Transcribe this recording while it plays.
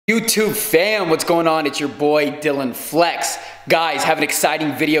YouTube fam, what's going on? It's your boy Dylan Flex. Guys, have an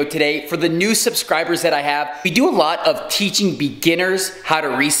exciting video today. For the new subscribers that I have, we do a lot of teaching beginners how to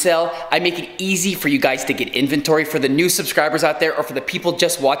resell. I make it easy for you guys to get inventory. For the new subscribers out there, or for the people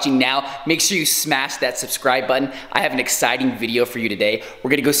just watching now, make sure you smash that subscribe button. I have an exciting video for you today. We're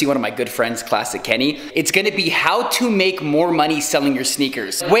gonna go see one of my good friends, Classic Kenny. It's gonna be how to make more money selling your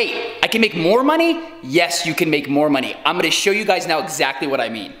sneakers. Wait, I can make more money? Yes, you can make more money. I'm gonna show you guys now exactly what I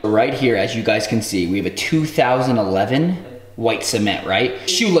mean. Right here, as you guys can see, we have a 2011 white cement, right?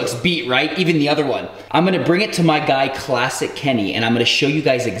 Shoe looks beat, right? Even the other one. I'm gonna bring it to my guy, Classic Kenny, and I'm gonna show you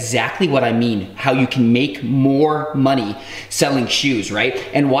guys exactly what I mean, how you can make more money selling shoes, right?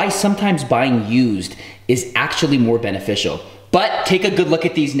 And why sometimes buying used is actually more beneficial. But take a good look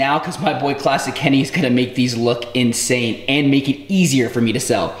at these now, because my boy Classic Kenny is gonna make these look insane and make it easier for me to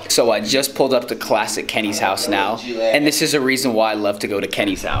sell. So I just pulled up to Classic Kenny's house now, and this is a reason why I love to go to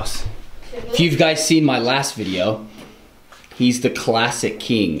Kenny's house. If you've guys seen my last video, he's the Classic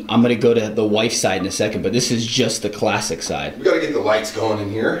King. I'm gonna go to the wife side in a second, but this is just the Classic side. We gotta get the lights going in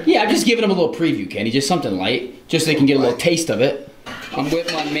here. Yeah, I'm just giving him a little preview, Kenny, just something light, just so they can get a little taste of it. I'm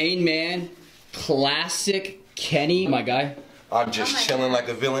with my main man, Classic Kenny, my guy. I'm just chilling like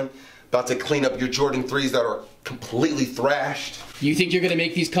a villain, about to clean up your Jordan 3s that are completely thrashed. You think you're gonna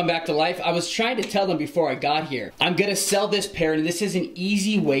make these come back to life? I was trying to tell them before I got here. I'm gonna sell this pair, and this is an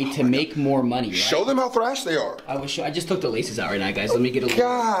easy way to make more money, right? Show them how thrashed they are. I just took the laces out right now, guys. Let me get a look.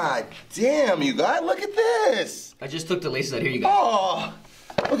 God damn, you guys, look at this. I just took the laces out. Here you go. Oh,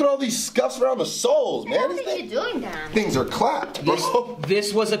 look at all these scuffs around the soles, man. What are you doing, Dan? Things are clapped, bro.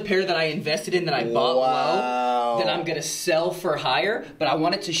 This was a pair that I invested in, that I bought low, that I'm gonna sell for higher, but I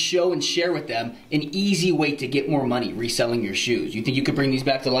wanted to show and share with them an easy way to get more money reselling your shoes. You think you could bring these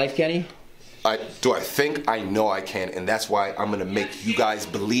back to life, Kenny? I think? I know I can, and that's why I'm gonna make you guys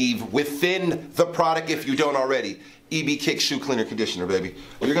believe within the product if you don't already. EB Kick Shoe Cleaner Conditioner, baby.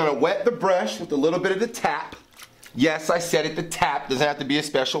 You're gonna wet the brush with a little bit of the tap. Yes, I said it, the tap doesn't have to be a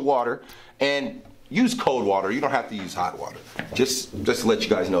special water. And use cold water, you don't have to use hot water. Just to let you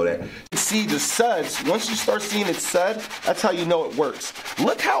guys know that. See the suds, once you start seeing it sud, that's how you know it works.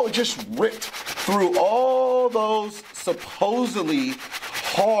 Look how it just ripped through all those supposedly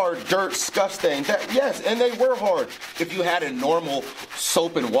hard dirt scuff stains. Yes, and they were hard. If you had a normal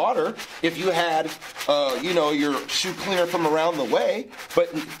soap and water, if you had, you know, your shoe cleaner from around the way,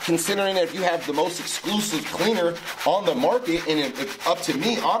 but considering that if you have the most exclusive cleaner on the market, and if up to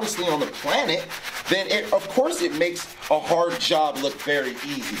me, honestly, on the planet, then of course it makes a hard job look very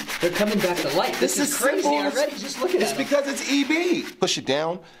easy. They're coming back to life. This is crazy simple. already. Just look at it. It's because it's EB. Push it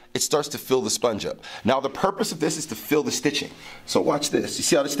down, it starts to fill the sponge up. Now the purpose of this is to fill the stitching. So watch this. You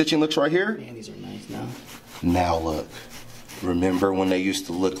see how the stitching looks right here? Man, these are nice now. Now look. Remember when they used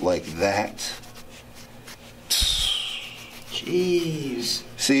to look like that? Jeez.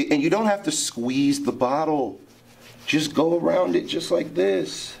 See, and you don't have to squeeze the bottle. Just go around it just like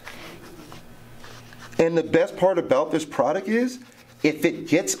this. And the best part about this product is, if it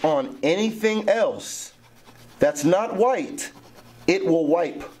gets on anything else that's not white, it will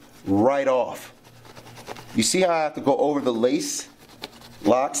wipe right off. You see how I have to go over the lace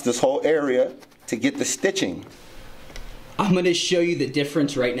locks, this whole area, to get the stitching. I'm gonna show you the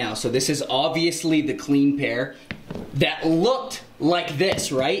difference right now. So this is obviously the clean pair that looked like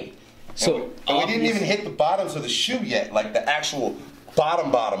this, right? So and we didn't even hit the bottoms of the shoe yet, like the actual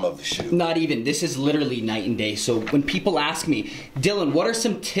bottom of the shoe. Not even. This is literally night and day. So when people ask me, Dylan, what are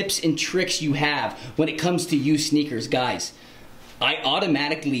some tips and tricks you have when it comes to used sneakers? Guys, I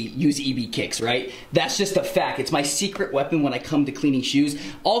automatically use EB Kicks, right? That's just a fact. It's my secret weapon when I come to cleaning shoes.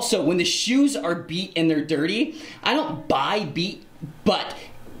 Also, when the shoes are beat and they're dirty, I don't buy beat, but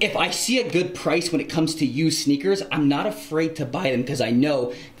if I see a good price when it comes to used sneakers, I'm not afraid to buy them because I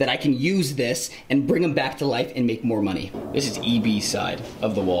know that I can use this and bring them back to life and make more money. This is EB's side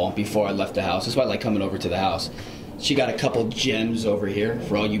of the wall before I left the house. That's why I like coming over to the house. She got a couple gems over here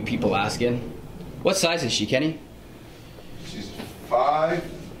for all you people asking. What size is she, Kenny? She's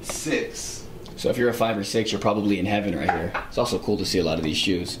 5'6". So if you're a 5 or 6, you're probably in heaven right here. It's also cool to see a lot of these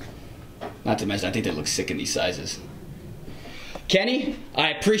shoes. Not to mention, I think they look sick in these sizes. Kenny, I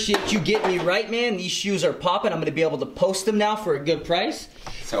appreciate you getting me right, man. These shoes are popping. I'm going to be able to post them now for a good price.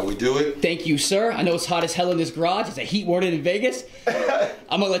 That's how we do it. Thank you, sir. I know it's hot as hell in this garage. It's a heat warning in Vegas.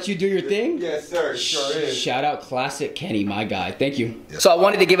 I'm going to let you do your thing. Yes, sir. It sure is. Shout out Classic Kenny, my guy. Thank you. Yes. So I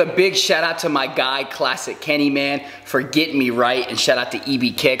wanted to give a big shout out to my guy, Classic Kenny, man, for getting me right, and shout out to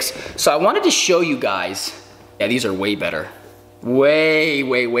EB Kicks. So I wanted to show you guys. Yeah, these are way better.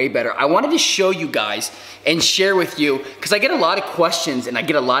 Way better. I wanted to show you guys and share with you, because I get a lot of questions and I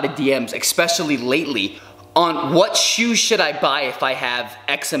get a lot of DMs, especially lately, on what shoes should I buy if I have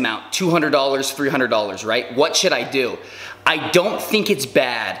X amount, $200, $300, right? What should I do? I don't think it's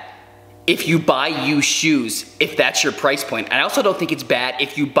bad if you buy used shoes, if that's your price point. I also don't think it's bad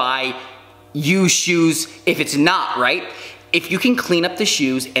if you buy used shoes if it's not, right? If you can clean up the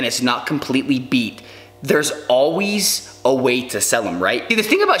shoes and it's not completely beat, there's always a way to sell them, right? See, the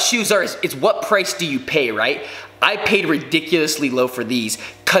thing about shoes is what price do you pay, right? I paid ridiculously low for these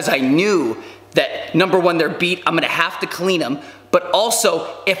because I knew that, number one, they're beat, I'm gonna have to clean them, but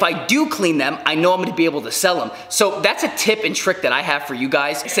also, if I do clean them, I know I'm gonna be able to sell them. So that's a tip and trick that I have for you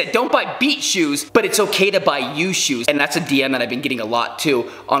guys. I said, don't buy beat shoes, but it's okay to buy used shoes. And that's a DM that I've been getting a lot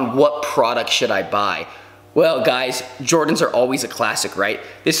too, on what product should I buy. Well, guys, Jordans are always a classic, right?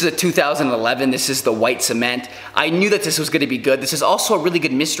 This is a 2011, this is the white cement. I knew that this was gonna be good. This is also a really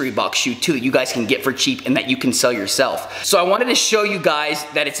good mystery box shoe too, that you guys can get for cheap and that you can sell yourself. So I wanted to show you guys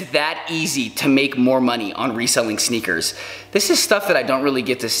that it's that easy to make more money on reselling sneakers. This is stuff that I don't really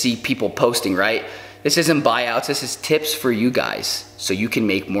get to see people posting, right? This isn't buyouts, this is tips for you guys so you can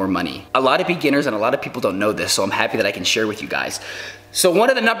make more money. A lot of beginners and a lot of people don't know this, so I'm happy that I can share with you guys. So one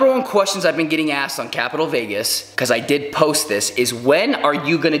of the #1 questions I've been getting asked on Capital Vegas, because I did post this, is when are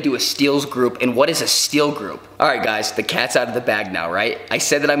you gonna do a steals group and what is a steal group? All right guys, the cat's out of the bag now, right? I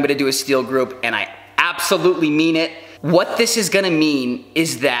said that I'm gonna do a steal group and I absolutely mean it. What this is gonna mean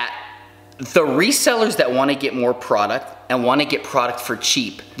is that the resellers that wanna get more product and wanna get product for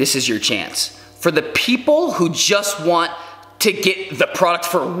cheap, this is your chance. For the people who just want to get the product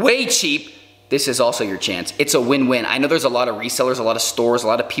for way cheap, this is also your chance. It's a win-win. I know there's a lot of resellers, a lot of stores, a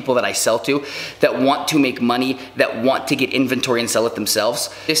lot of people that I sell to that want to make money, that want to get inventory and sell it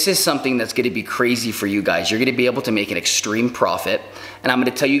themselves. This is something that's gonna be crazy for you guys. You're gonna be able to make an extreme profit, and I'm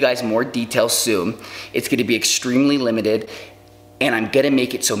gonna tell you guys more details soon. It's gonna be extremely limited, and I'm gonna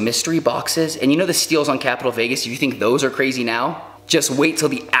make it so mystery boxes, and you know the steals on Capital Vegas, if you think those are crazy now, just wait till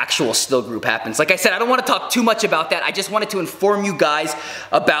the actual steal group happens. Like I said, I don't wanna talk too much about that. I just wanted to inform you guys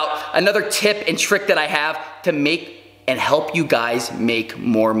about another tip and trick that I have to make and help you guys make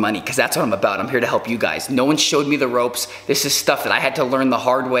more money, because that's what I'm about. I'm here to help you guys. No one showed me the ropes. This is stuff that I had to learn the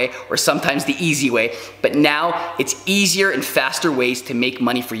hard way or sometimes the easy way, but now it's easier and faster ways to make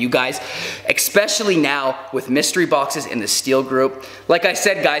money for you guys, especially now with mystery boxes in the steal group. Like I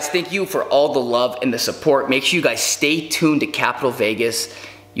said, guys, thank you for all the love and the support. Make sure you guys stay tuned to Capital Vegas.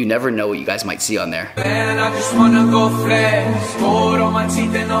 You never know what you guys might see on there. Man, I just wanna go flex, gold on my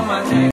teeth and on my neck.